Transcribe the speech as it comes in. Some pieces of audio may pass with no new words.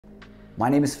My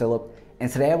name is Philip,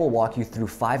 and today I will walk you through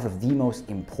 5 of the most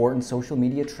important social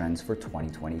media trends for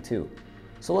 2022.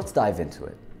 So let's dive into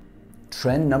it.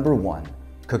 Trend number 1,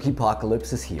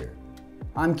 Cookiepocalyspe is here.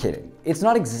 I'm kidding, it's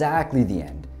not exactly the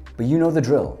end, but you know the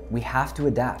drill, we have to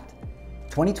adapt.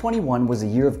 2021 was a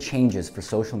year of changes for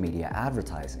social media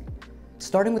advertising,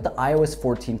 starting with the iOS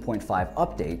 14.5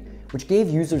 update, which gave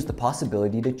users the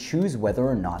possibility to choose whether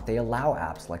or not they allow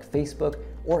apps like Facebook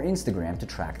or Instagram to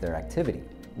track their activity.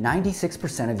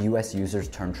 96% of US users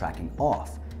turned tracking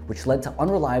off, which led to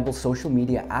unreliable social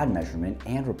media ad measurement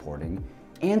and reporting,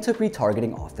 and took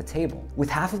retargeting off the table. With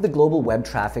half of the global web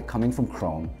traffic coming from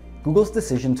Chrome, Google's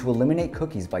decision to eliminate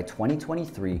cookies by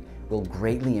 2023 will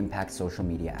greatly impact social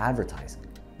media advertising.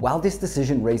 While this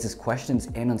decision raises questions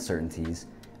and uncertainties,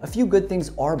 a few good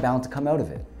things are bound to come out of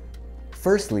it.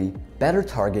 Firstly, better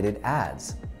targeted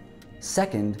ads.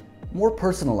 Second, more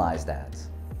personalized ads.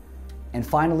 And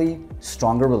finally,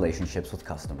 stronger relationships with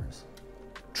customers.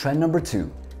 Trend number 2,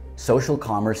 social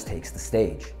commerce takes the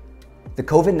stage. The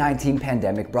COVID-19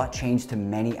 pandemic brought change to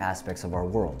many aspects of our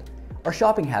world, our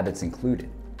shopping habits included.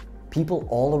 People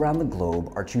all around the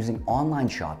globe are choosing online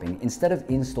shopping instead of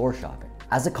in-store shopping.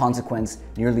 As a consequence,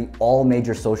 nearly all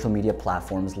major social media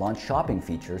platforms launched shopping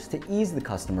features to ease the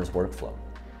customer's workflow.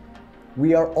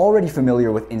 We are already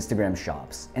familiar with Instagram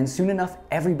Shops, and soon enough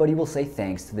everybody will say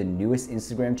thanks to the newest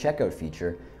Instagram checkout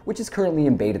feature, which is currently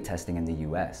in beta testing in the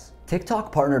US.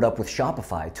 TikTok partnered up with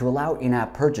Shopify to allow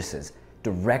in-app purchases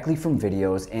directly from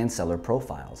videos and seller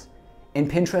profiles.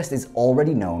 And Pinterest is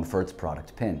already known for its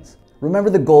product pins. Remember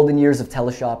the golden years of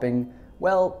teleshopping?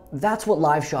 Well, that's what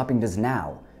live shopping does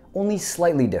now, only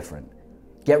slightly different.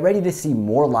 Get ready to see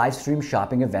more live stream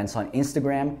shopping events on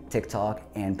Instagram, TikTok,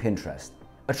 and Pinterest,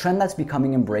 a trend that's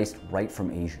becoming embraced right from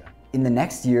Asia. In the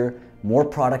next year, more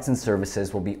products and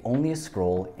services will be only a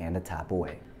scroll and a tap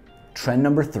away. Trend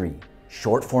number 3,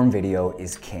 short form video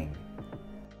is king.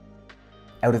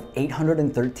 Out of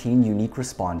 813 unique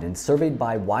respondents surveyed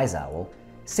by WiseOwl,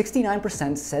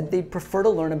 69% said they'd prefer to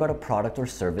learn about a product or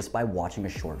service by watching a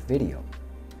short video.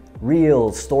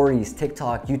 Reels, Stories,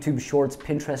 TikTok, YouTube Shorts,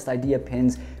 Pinterest Idea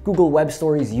Pins, Google Web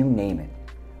Stories, you name it.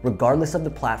 Regardless of the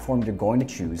platform you're going to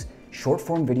choose,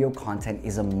 short-form video content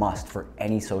is a must for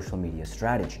any social media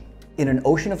strategy. In an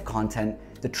ocean of content,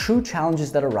 the true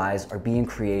challenges that arise are being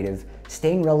creative,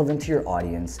 staying relevant to your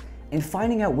audience, and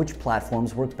finding out which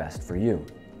platforms work best for you.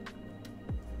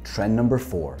 Trend number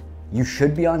 4, you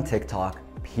should be on TikTok,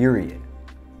 period.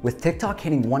 With TikTok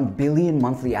hitting 1 billion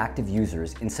monthly active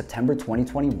users in September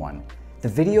 2021, the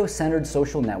video-centered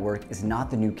social network is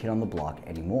not the new kid on the block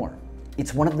anymore.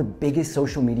 It's one of the biggest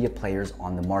social media players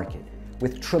on the market,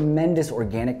 with tremendous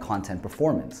organic content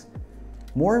performance.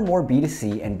 More and more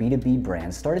B2C and B2B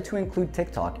brands started to include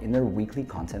TikTok in their weekly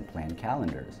content plan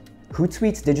calendars.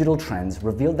 Hootsuite's digital trends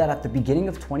revealed that at the beginning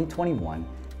of 2021,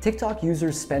 TikTok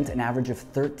users spent an average of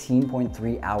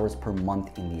 13.3 hours per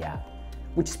month in the app,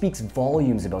 which speaks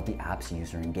volumes about the app's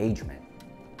user engagement.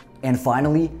 And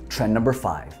finally, trend number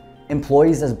 5,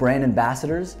 employees as brand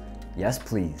ambassadors? Yes,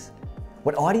 please.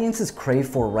 What audiences crave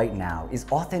for right now is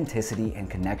authenticity and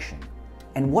connection.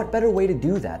 And what better way to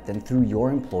do that than through your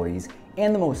employees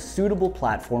and the most suitable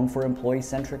platform for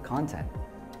employee-centric content?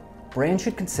 Brands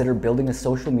should consider building a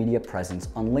social media presence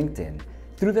on LinkedIn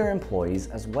through their employees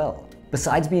as well.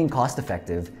 Besides being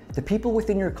cost-effective, the people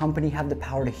within your company have the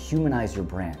power to humanize your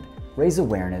brand, raise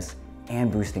awareness,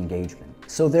 and boost engagement.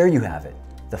 So there you have it,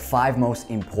 the 5 most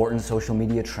important social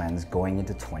media trends going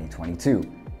into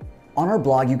 2022. On our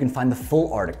blog, you can find the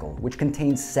full article, which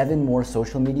contains 7 more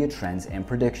social media trends and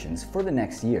predictions for the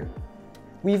next year.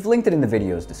 We've linked it in the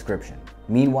video's description.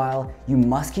 Meanwhile, you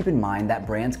must keep in mind that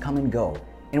brands come and go,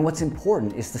 and what's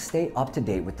important is to stay up to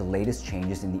date with the latest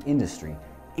changes in the industry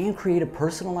and create a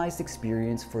personalized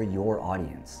experience for your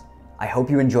audience. I hope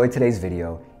you enjoyed today's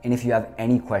video, and if you have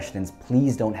any questions,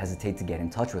 please don't hesitate to get in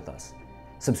touch with us.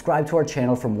 Subscribe to our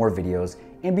channel for more videos,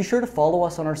 and be sure to follow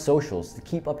us on our socials to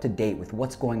keep up to date with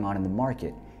what's going on in the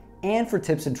market, and for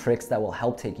tips and tricks that will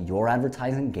help take your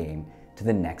advertising game to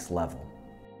the next level.